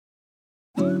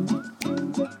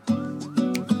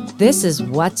This is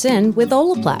What's In with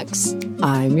Olaplex.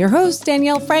 I'm your host,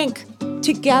 Danielle Frank.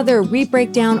 Together, we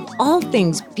break down all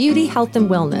things beauty, health, and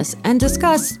wellness and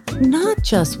discuss not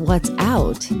just what's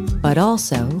out, but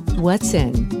also what's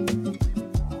in.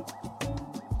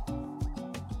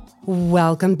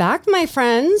 Welcome back, my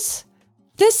friends.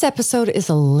 This episode is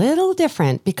a little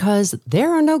different because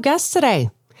there are no guests today.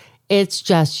 It's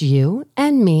just you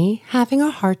and me having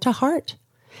a heart-to-heart.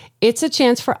 It's a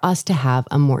chance for us to have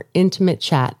a more intimate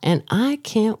chat, and I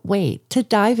can't wait to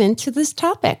dive into this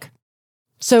topic.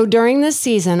 So during this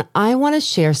season, I want to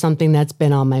share something that's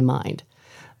been on my mind.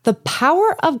 The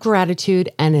power of gratitude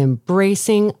and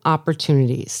embracing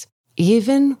opportunities,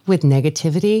 even with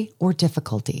negativity or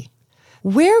difficulty.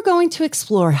 We're going to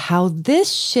explore how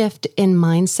this shift in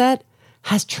mindset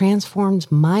has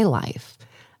transformed my life.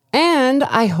 And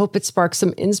I hope it sparks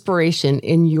some inspiration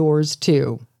in yours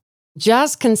too.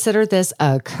 Just consider this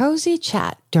a cozy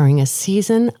chat during a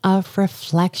season of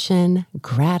reflection,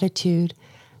 gratitude,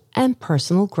 and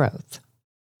personal growth.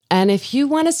 And if you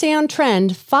want to stay on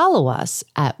trend, follow us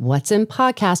at What's In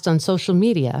Podcast on social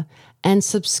media and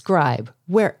subscribe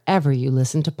wherever you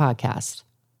listen to podcasts.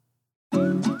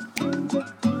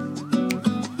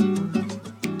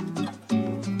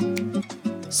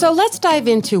 So let's dive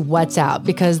into what's out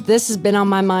because this has been on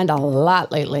my mind a lot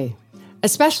lately.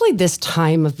 Especially this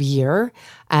time of year,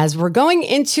 as we're going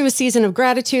into a season of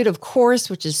gratitude, of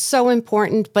course, which is so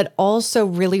important, but also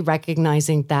really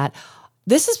recognizing that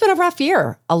this has been a rough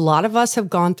year. A lot of us have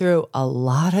gone through a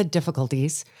lot of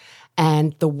difficulties,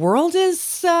 and the world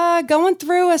is going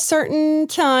through a certain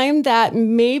time that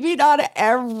maybe not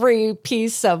every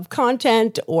piece of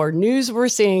content or news we're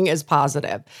seeing is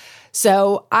positive.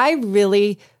 So I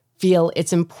really feel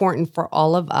it's important for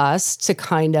all of us to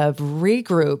kind of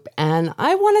regroup. And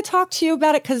I want to talk to you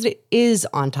about it because it is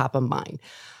on top of mind.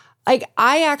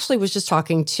 I actually was just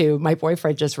talking to my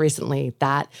boyfriend just recently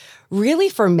that really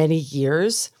for many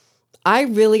years, I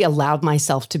really allowed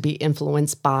myself to be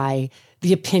influenced by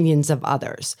the opinions of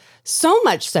others. So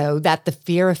much so that the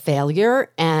fear of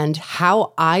failure and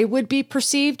how I would be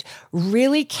perceived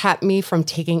really kept me from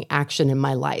taking action in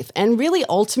my life. And really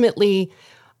ultimately,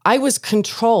 I was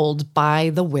controlled by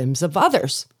the whims of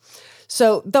others.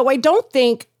 So though I don't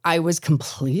think I was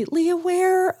completely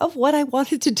aware of what I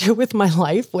wanted to do with my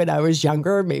life when I was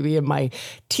younger, maybe in my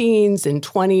teens and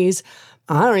 20s,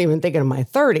 I don't even think in my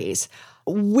 30s.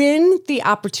 When the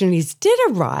opportunities did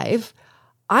arrive,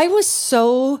 I was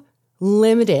so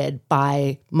limited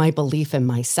by my belief in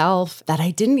myself that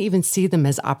I didn't even see them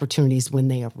as opportunities when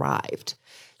they arrived.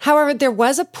 However, there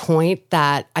was a point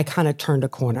that I kind of turned a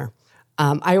corner.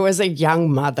 I was a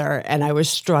young mother and I was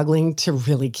struggling to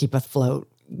really keep afloat.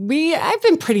 I've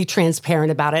been pretty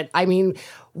transparent about it. I mean,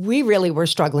 we really were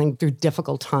struggling through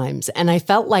difficult times. And I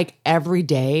felt like every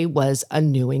day was a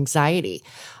new anxiety.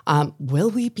 Will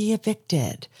we be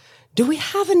evicted? Do we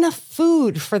have enough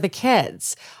food for the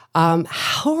kids?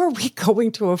 How are we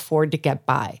going to afford to get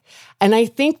by? And I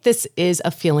think this is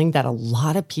a feeling that a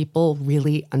lot of people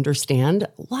really understand.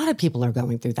 A lot of people are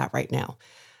going through that right now.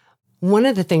 One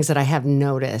of the things that I have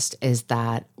noticed is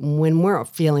that when we're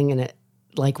feeling in it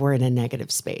like we're in a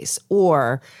negative space,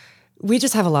 or we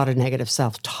just have a lot of negative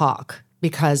self-talk,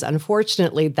 because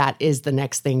unfortunately, that is the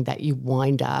next thing that you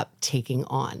wind up taking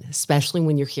on, especially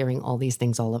when you're hearing all these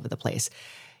things all over the place.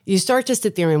 You start to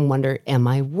sit there and wonder, am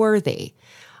I worthy?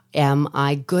 Am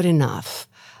I good enough?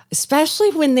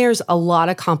 Especially when there's a lot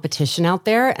of competition out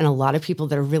there and a lot of people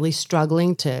that are really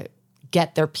struggling to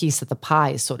get their piece of the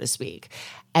pie, so to speak.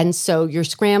 And so you're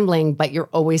scrambling, but you're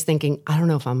always thinking, I don't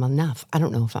know if I'm enough. I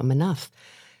don't know if I'm enough.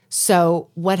 So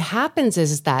what happens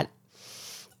is that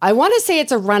I want to say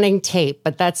it's a running tape,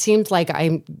 but that seems like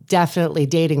I'm definitely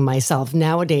dating myself.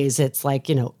 Nowadays, it's like,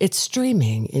 it's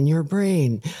streaming in your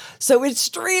brain. So it's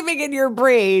streaming in your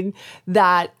brain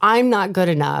that I'm not good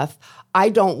enough. I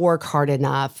don't work hard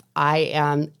enough. I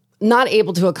am not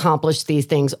able to accomplish these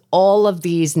things, all of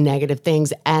these negative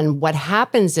things. And what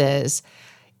happens is,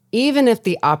 even if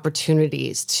the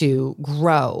opportunities to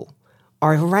grow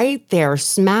are right there,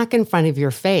 smack in front of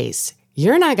your face,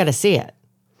 you're not going to see it.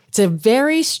 It's a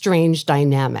very strange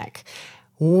dynamic.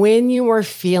 When you are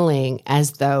feeling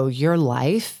as though your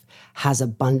life has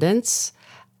abundance,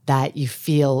 that you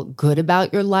feel good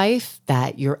about your life,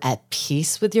 that you're at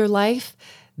peace with your life,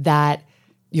 that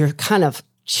you're kind of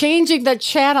changing the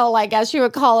channel, I guess you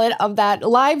would call it, of that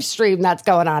live stream that's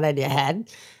going on in your head,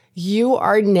 you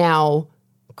are now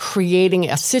creating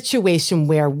a situation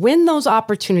where when those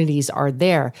opportunities are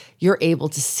there, you're able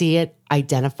to see it,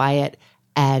 identify it,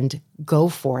 and go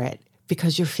for it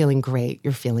because you're feeling great,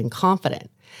 you're feeling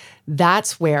confident.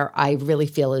 That's where I really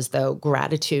feel as though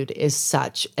gratitude is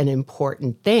such an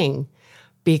important thing,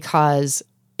 because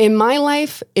in my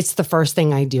life, it's the first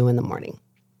thing I do in the morning.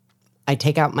 I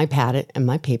take out my pad and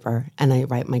my paper and I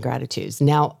write my gratitudes.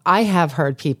 Now, I have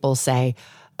heard people say,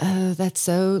 oh, that's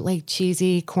so like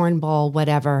cheesy, cornball,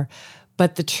 whatever.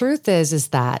 But the truth is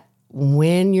that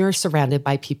when you're surrounded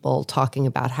by people talking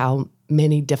about how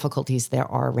many difficulties there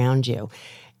are around you,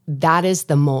 that is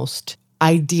the most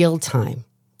ideal time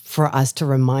for us to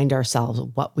remind ourselves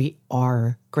of what we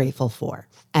are grateful for.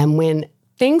 And when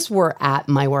things were at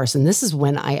my worst, and this is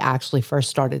when I actually first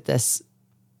started this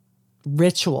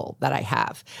ritual that I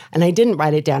have. And I didn't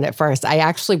write it down at first. I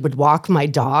actually would walk my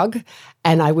dog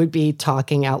and I would be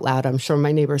talking out loud. I'm sure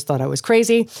my neighbors thought I was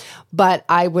crazy, but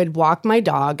I would walk my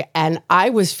dog and I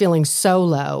was feeling so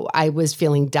low. I was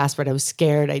feeling desperate. I was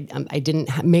scared. I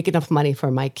didn't make enough money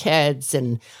for my kids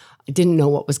and I didn't know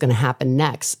what was going to happen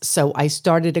next. So I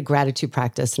started a gratitude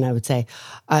practice and I would say,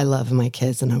 I love my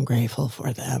kids and I'm grateful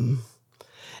for them.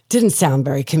 Didn't sound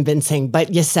very convincing,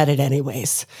 but you said it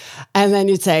anyways. And then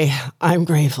you'd say, I'm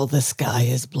grateful the sky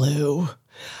is blue.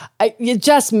 You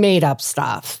just made up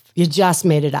stuff. You just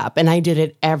made it up. And I did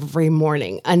it every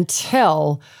morning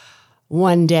until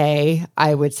one day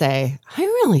I would say, I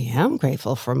really am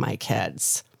grateful for my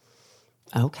kids.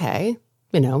 Okay.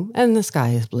 And the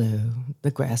sky is blue.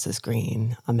 The grass is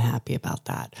green. I'm happy about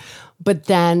that. But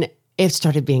then it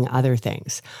started being other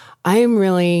things. I am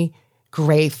really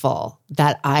grateful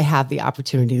that I have the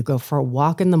opportunity to go for a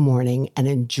walk in the morning and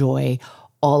enjoy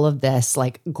all of this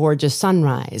like gorgeous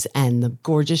sunrise and the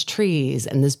gorgeous trees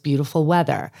and this beautiful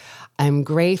weather. I'm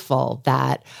grateful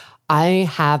that I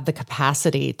have the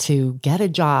capacity to get a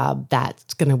job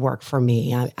that's going to work for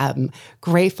me. I'm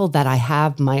grateful that I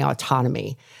have my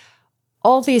autonomy.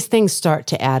 All these things start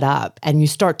to add up and you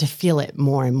start to feel it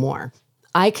more and more.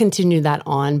 I continue that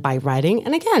on by writing.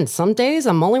 And again, some days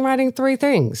I'm only writing 3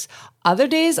 things. Other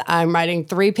days I'm writing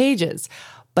 3 pages.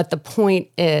 But the point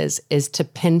is to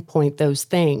pinpoint those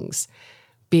things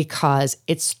because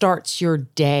it starts your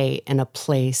day in a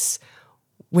place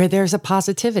where there's a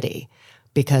positivity.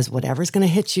 Because whatever's going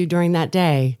to hit you during that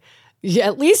day, you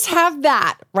at least have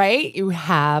that, right? You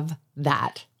have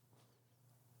that.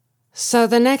 So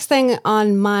the next thing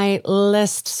on my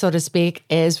list, so to speak,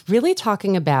 is really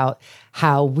talking about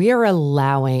how we're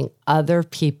allowing other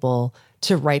people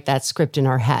to write that script in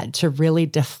our head, to really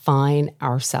define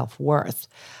our self-worth.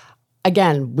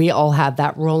 Again, we all have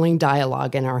that rolling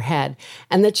dialogue in our head.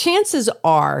 And the chances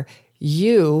are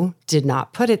you did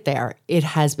not put it there. It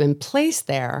has been placed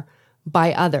there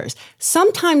by others,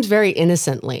 sometimes very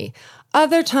innocently.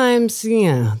 Other times,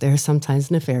 there's sometimes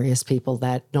nefarious people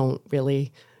that don't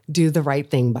really do the right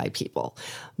thing by people.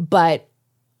 But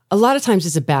a lot of times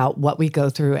it's about what we go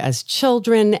through as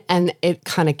children, and it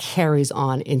kind of carries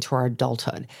on into our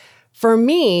adulthood. For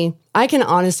me, I can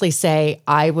honestly say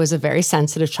I was a very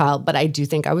sensitive child, but I do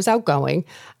think I was outgoing.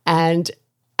 And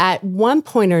at one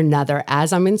point or another,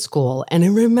 as I'm in school,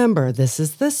 and remember, this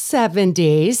is the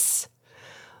 70s,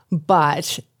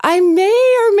 but I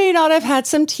may or may not have had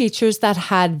some teachers that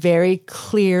had very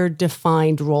clear,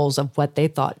 defined roles of what they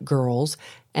thought girls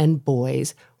and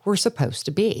boys were supposed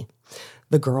to be.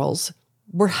 The girls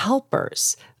were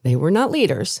helpers. They were not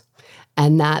leaders.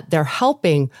 And that their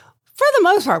helping, for the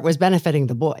most part, was benefiting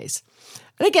the boys.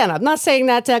 And again, I'm not saying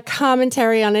that to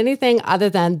commentary on anything other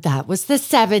than that was the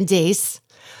 70s.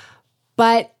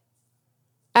 But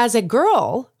as a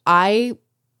girl, I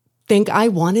think I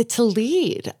wanted to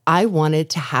lead. I wanted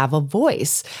to have a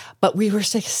voice, but we were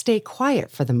to stay quiet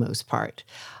for the most part.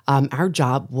 Our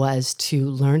job was to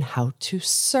learn how to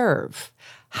serve,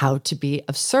 how to be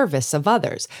of service of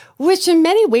others, which in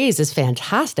many ways is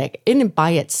fantastic. In and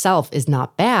by itself is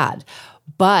not bad,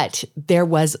 but there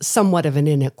was somewhat of an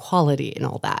inequality in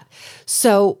all that.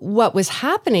 So what was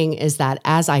happening is that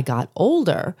as I got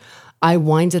older, I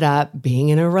winded up being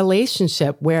in a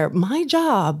relationship where my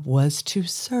job was to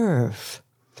serve.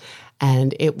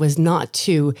 And it was not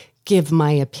to give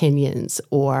my opinions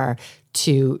or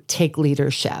to take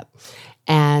leadership.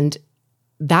 And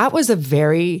that was a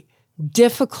very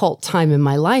difficult time in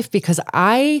my life because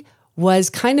I was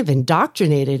kind of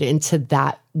indoctrinated into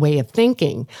that way of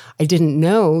thinking. I didn't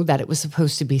know that it was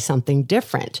supposed to be something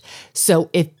different. So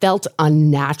it felt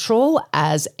unnatural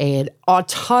as an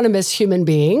autonomous human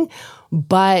being,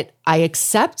 but I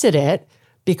accepted it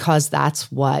because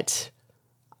that's what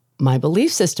my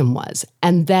belief system was.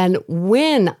 And then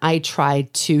when I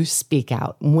tried to speak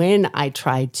out, when I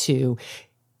tried to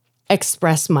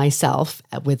express myself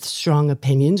with strong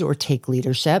opinions or take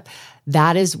leadership,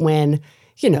 that is when,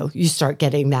 you start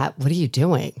getting that, what are you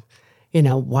doing?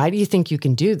 Why do you think you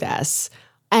can do this?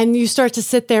 And you start to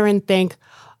sit there and think,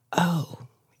 oh,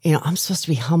 I'm supposed to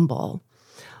be humble.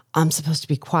 I'm supposed to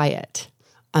be quiet.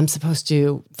 I'm supposed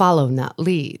to follow, not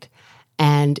lead.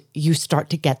 And you start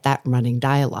to get that running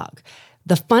dialogue.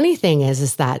 The funny thing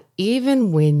is that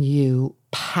even when you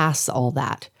pass all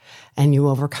that and you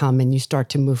overcome and you start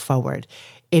to move forward,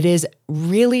 it is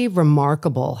really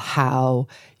remarkable how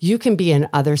you can be in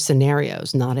other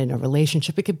scenarios, not in a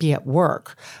relationship. It could be at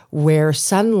work, where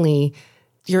suddenly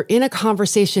you're in a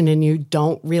conversation and you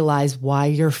don't realize why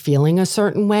you're feeling a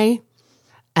certain way.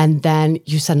 And then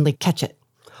you suddenly catch it.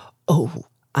 Oh,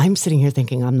 I'm sitting here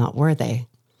thinking I'm not worthy.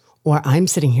 Or I'm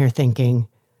sitting here thinking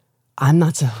I'm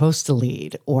not supposed to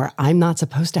lead, or I'm not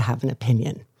supposed to have an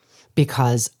opinion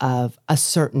because of a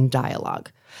certain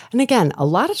dialogue. And again, a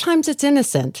lot of times it's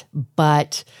innocent,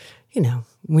 but,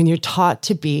 when you're taught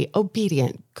to be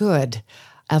obedient, good,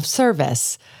 of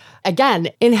service, again,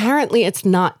 inherently it's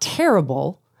not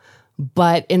terrible,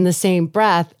 but in the same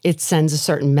breath, it sends a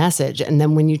certain message. And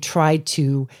then when you try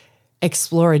to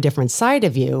explore a different side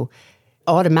of you,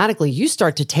 automatically you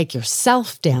start to take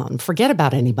yourself down, forget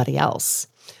about anybody else.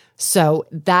 So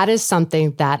that is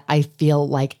something that I feel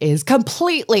like is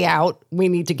completely out. We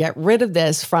need to get rid of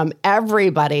this from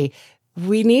everybody.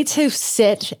 We need to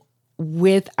sit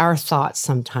with our thoughts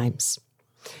sometimes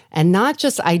and not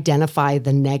just identify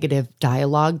the negative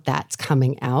dialogue that's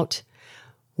coming out.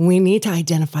 We need to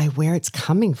identify where it's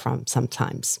coming from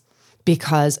sometimes,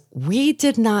 because we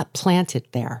did not plant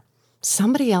it there.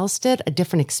 Somebody else did, a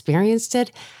different experience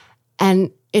did. And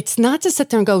it's not to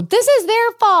sit there and go, this is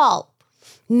their fault.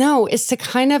 No, it's to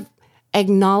kind of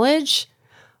acknowledge,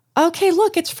 okay,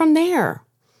 look, it's from there.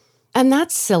 And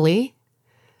that's silly.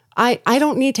 I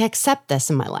don't need to accept this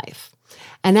in my life.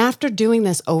 And after doing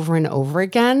this over and over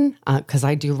again, because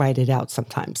I do write it out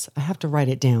sometimes, I have to write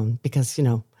it down because,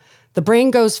 the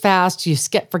brain goes fast, you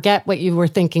forget what you were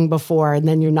thinking before, and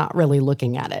then you're not really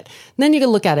looking at it. And then you can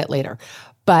look at it later.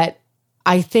 But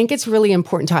I think it's really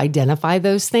important to identify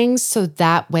those things so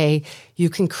that way you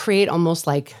can create almost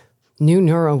like new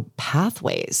neural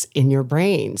pathways in your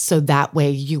brain. So that way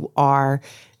you are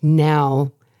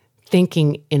now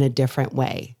thinking in a different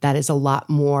way that is a lot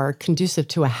more conducive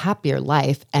to a happier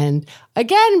life. And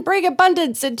again, bring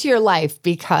abundance into your life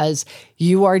because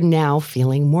you are now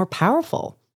feeling more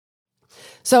powerful.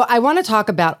 So I want to talk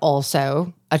about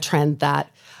also a trend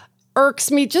that irks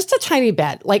me just a tiny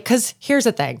bit. Because here's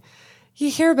the thing. You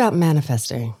hear about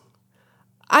manifesting.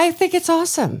 I think it's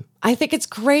awesome. I think it's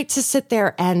great to sit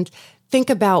there and think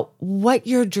about what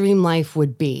your dream life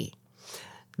would be.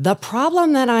 The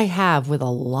problem that I have with a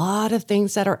lot of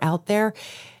things that are out there,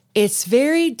 it's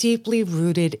very deeply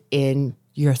rooted in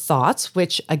your thoughts,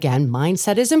 which again,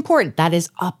 mindset is important. That is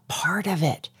a part of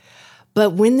it.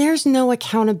 But when there's no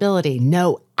accountability,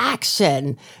 no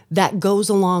action that goes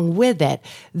along with it,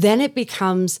 then it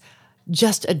becomes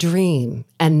just a dream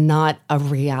and not a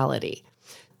reality.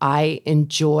 I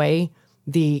enjoy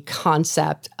the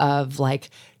concept of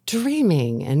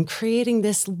dreaming and creating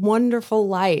this wonderful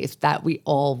life that we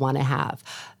all want to have.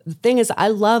 The thing is, I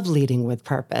love leading with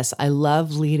purpose. I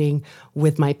love leading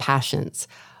with my passions.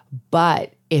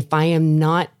 But if I am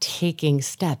not taking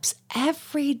steps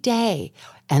every day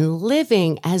and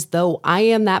living as though I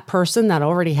am that person that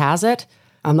already has it,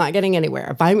 I'm not getting anywhere.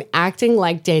 If I'm acting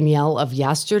like Danielle of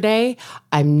yesterday,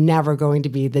 I'm never going to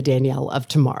be the Danielle of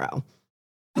tomorrow.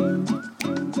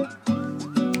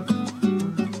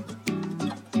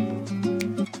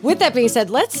 With that being said,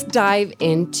 let's dive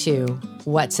into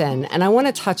what's in. And I want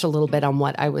to touch a little bit on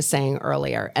what I was saying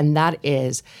earlier, and that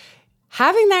is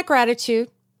having that gratitude,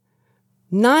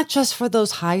 not just for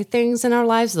those high things in our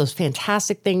lives, those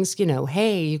fantastic things,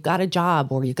 hey, you got a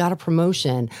job or you got a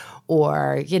promotion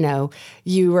or,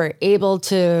 you were able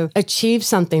to achieve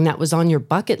something that was on your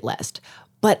bucket list,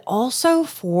 but also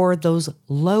for those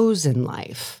lows in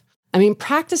life. I mean,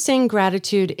 practicing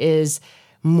gratitude is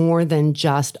more than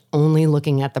just only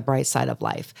looking at the bright side of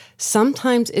life.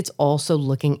 Sometimes it's also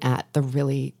looking at the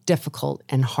really difficult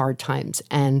and hard times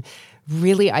and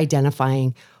really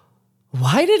identifying,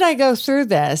 why did I go through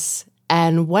this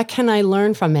and what can I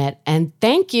learn from it? And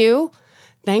thank you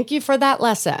for that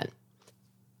lesson.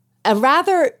 A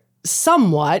rather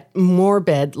somewhat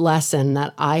morbid lesson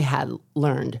that I had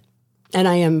learned, and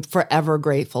I am forever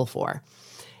grateful for,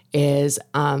 is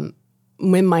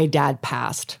when my dad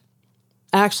passed.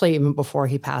 Actually, even before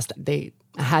he passed, they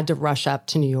had to rush up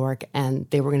to New York and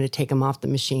they were going to take him off the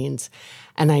machines.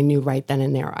 And I knew right then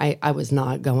and there I was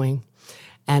not going.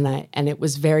 And it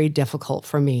was very difficult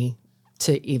for me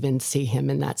to even see him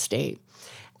in that state.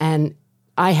 And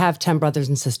I have 10 brothers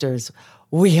and sisters.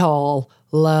 we all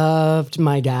loved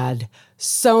my dad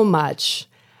so much.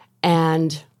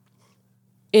 And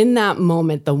in that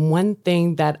moment, the one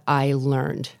thing that I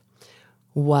learned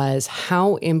was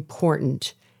how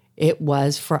important it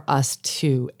was for us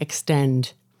to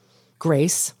extend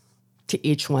grace to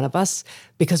each one of us,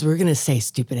 because we were going to say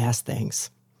stupid ass things.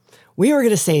 We were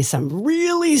going to say some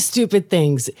really stupid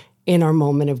things in our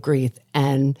moment of grief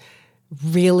and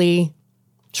really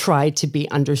try to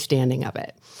be understanding of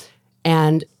it.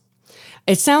 And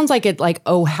it sounds like,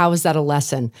 oh, how is that a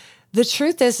lesson? The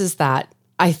truth is that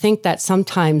I think that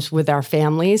sometimes with our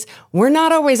families, we're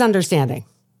not always understanding.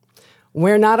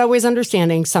 We're not always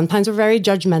understanding. Sometimes we're very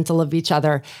judgmental of each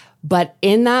other. But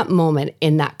in that moment,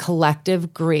 in that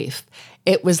collective grief,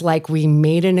 it was like we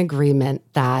made an agreement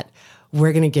that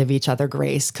we're going to give each other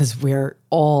grace because we're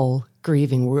all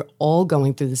grieving. We're all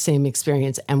going through the same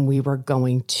experience, and we were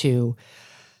going to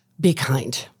be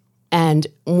kind. And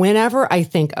whenever I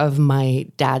think of my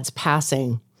dad's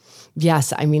passing,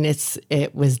 yes, I mean,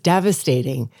 it was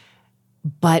devastating,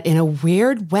 but in a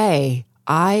weird way,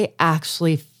 I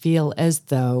actually feel as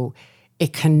though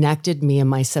it connected me and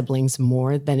my siblings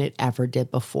more than it ever did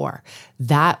before.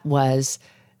 That was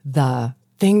the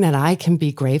thing that I can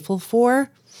be grateful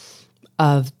for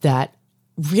of that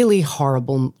really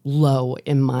horrible low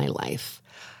in my life.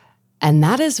 And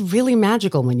that is really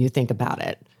magical when you think about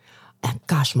it. And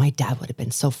gosh, my dad would have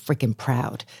been so freaking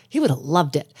proud. He would have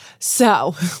loved it.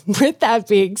 So with that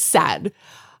being said,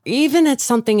 even at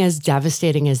something as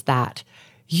devastating as that,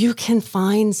 you can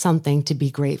find something to be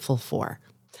grateful for.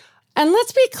 And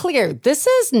let's be clear, this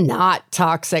is not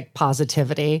toxic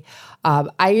positivity.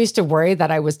 I used to worry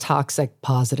that I was toxic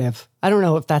positive. I don't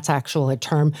know if that's actually a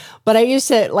term, but I used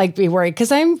to be worried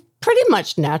because I'm pretty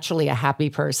much naturally a happy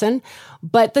person.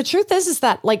 But the truth is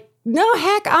that no,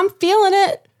 heck, I'm feeling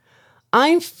it.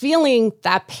 I'm feeling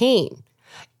that pain.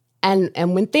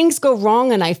 And when things go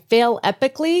wrong and I fail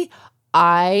epically,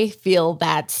 I feel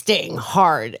that sting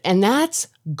hard. And that's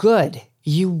good.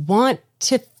 You want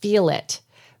to feel it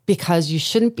because you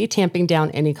shouldn't be tamping down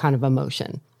any kind of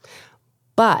emotion.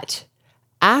 But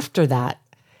after that,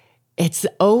 it's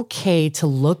okay to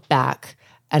look back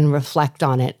and reflect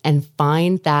on it and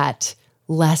find that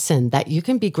lesson that you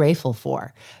can be grateful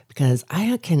for. Because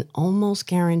I can almost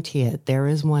guarantee it, there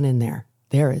is one in there.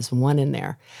 There is one in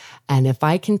there. And if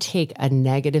I can take a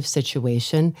negative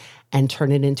situation and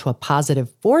turn it into a positive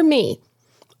for me,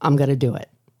 I'm going to do it.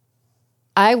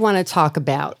 I want to talk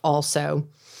about also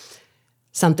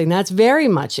something that's very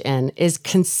much in is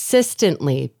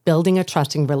consistently building a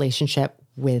trusting relationship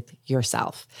with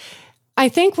yourself. I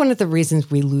think one of the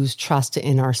reasons we lose trust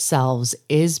in ourselves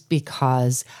is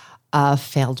because of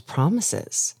failed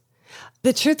promises.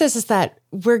 The truth is that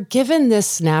we're given this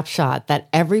snapshot that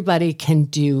everybody can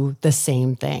do the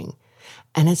same thing.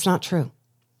 And it's not true.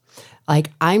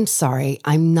 I'm sorry,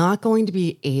 I'm not going to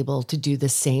be able to do the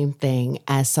same thing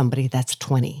as somebody that's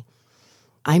 20.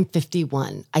 I'm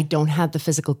 51. I don't have the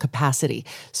physical capacity.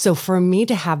 So for me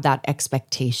to have that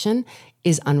expectation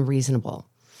is unreasonable.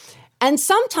 And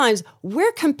sometimes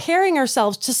we're comparing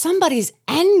ourselves to somebody's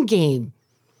end game.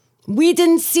 We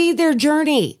didn't see their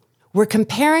journey. We're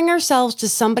comparing ourselves to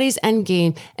somebody's end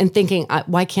game and thinking,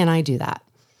 why can't I do that?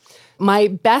 My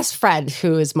best friend,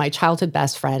 who is my childhood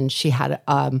best friend, she had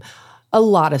a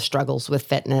lot of struggles with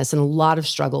fitness and a lot of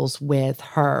struggles with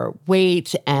her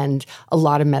weight and a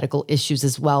lot of medical issues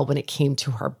as well when it came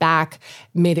to her back.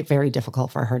 Made it very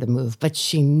difficult for her to move, but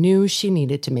she knew she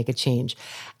needed to make a change.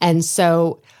 And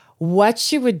so what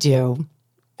she would do,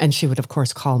 and she would, of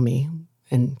course, call me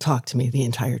and talk to me the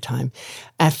entire time.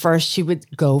 At first, she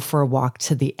would go for a walk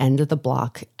to the end of the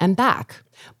block and back.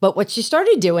 But what she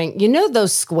started doing,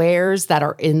 those squares that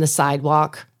are in the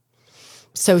sidewalk?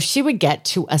 So she would get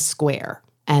to a square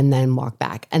and then walk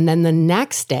back. And then the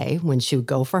next day, when she would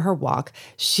go for her walk,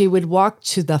 she would walk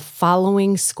to the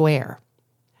following square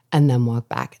and then walk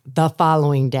back. The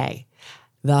following day.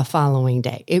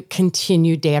 It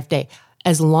continued day after day.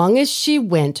 As long as she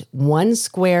went one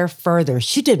square further,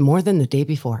 she did more than the day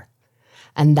before.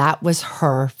 And that was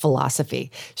her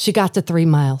philosophy. She got to 3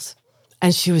 miles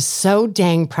and she was so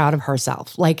dang proud of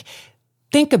herself.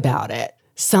 Think about it.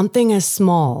 Something as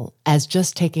small as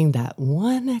just taking that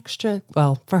one extra,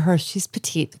 well, for her, she's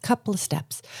petite, a couple of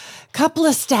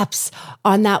steps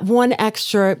on that one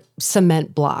extra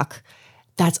cement block.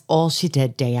 That's all she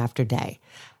did day after day.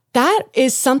 That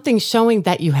is something showing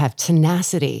that you have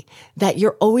tenacity, that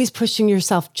you're always pushing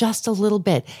yourself just a little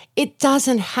bit. It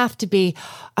doesn't have to be,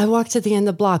 I walked to the end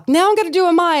of the block, now I'm going to do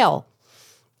a mile.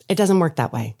 It doesn't work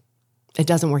that way.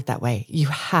 You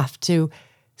have to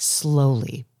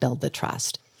slowly build the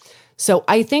trust. So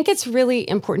I think it's really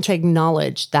important to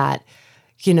acknowledge that,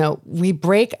 we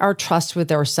break our trust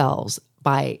with ourselves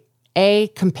by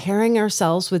comparing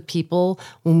ourselves with people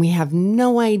when we have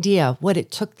no idea what it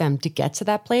took them to get to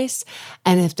that place.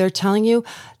 And if they're telling you,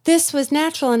 this was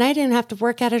natural and I didn't have to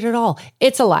work at it at all,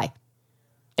 it's a lie.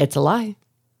 It's a lie.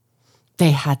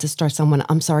 They had to start somewhere.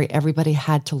 I'm sorry, everybody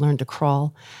had to learn to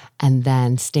crawl and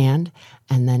then stand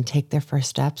and then take their first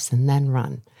steps and then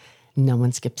run. No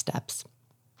one skips steps.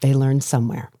 They learned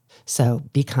somewhere. So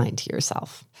be kind to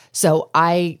yourself. So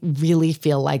I really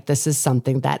feel like this is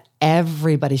something that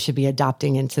everybody should be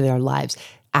adopting into their lives.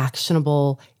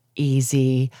 Actionable,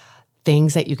 easy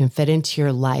things that you can fit into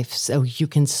your life so you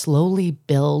can slowly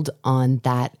build on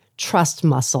that trust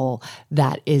muscle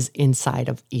that is inside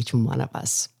of each one of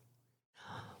us.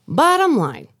 Bottom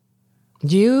line,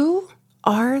 you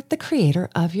are the creator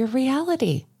of your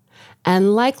reality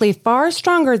and likely far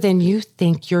stronger than you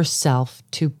think yourself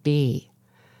to be.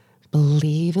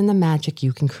 Believe in the magic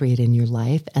you can create in your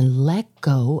life and let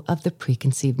go of the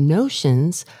preconceived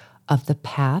notions of the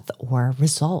path or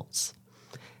results,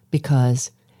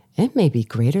 because it may be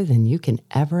greater than you can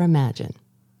ever imagine.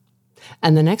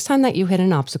 And the next time that you hit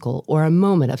an obstacle or a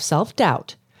moment of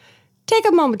self-doubt, take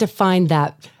a moment to find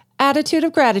that attitude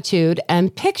of gratitude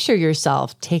and picture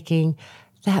yourself taking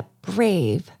that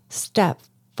brave step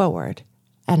forward,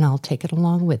 and I'll take it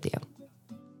along with you.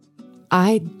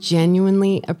 I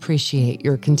genuinely appreciate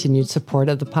your continued support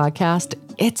of the podcast.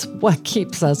 It's what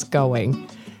keeps us going.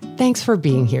 Thanks for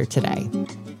being here today.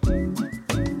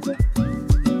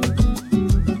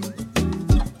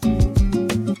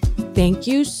 Thank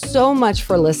you so much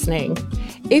for listening.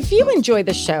 If you enjoy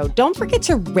the show, don't forget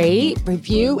to rate,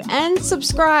 review, and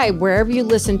subscribe wherever you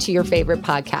listen to your favorite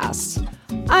podcasts.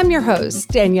 I'm your host,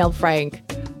 Danielle Frank.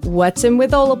 What's In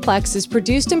with Olaplex is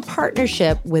produced in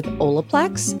partnership with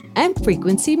Olaplex and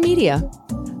Frequency Media.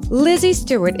 Lizzie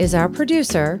Stewart is our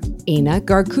producer, Ina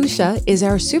Garkusha is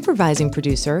our supervising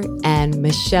producer, and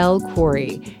Michelle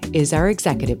Corey is our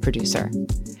executive producer.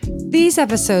 These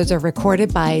episodes are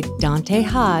recorded by Dante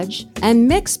Hodge and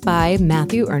mixed by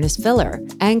Matthew Ernest Filler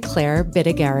and Claire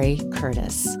Bidigari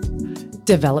Curtis.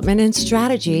 Development and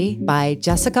strategy by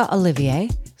Jessica Olivier,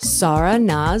 Sarah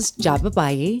Naz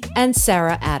Jababayi, and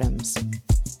Sarah Adams.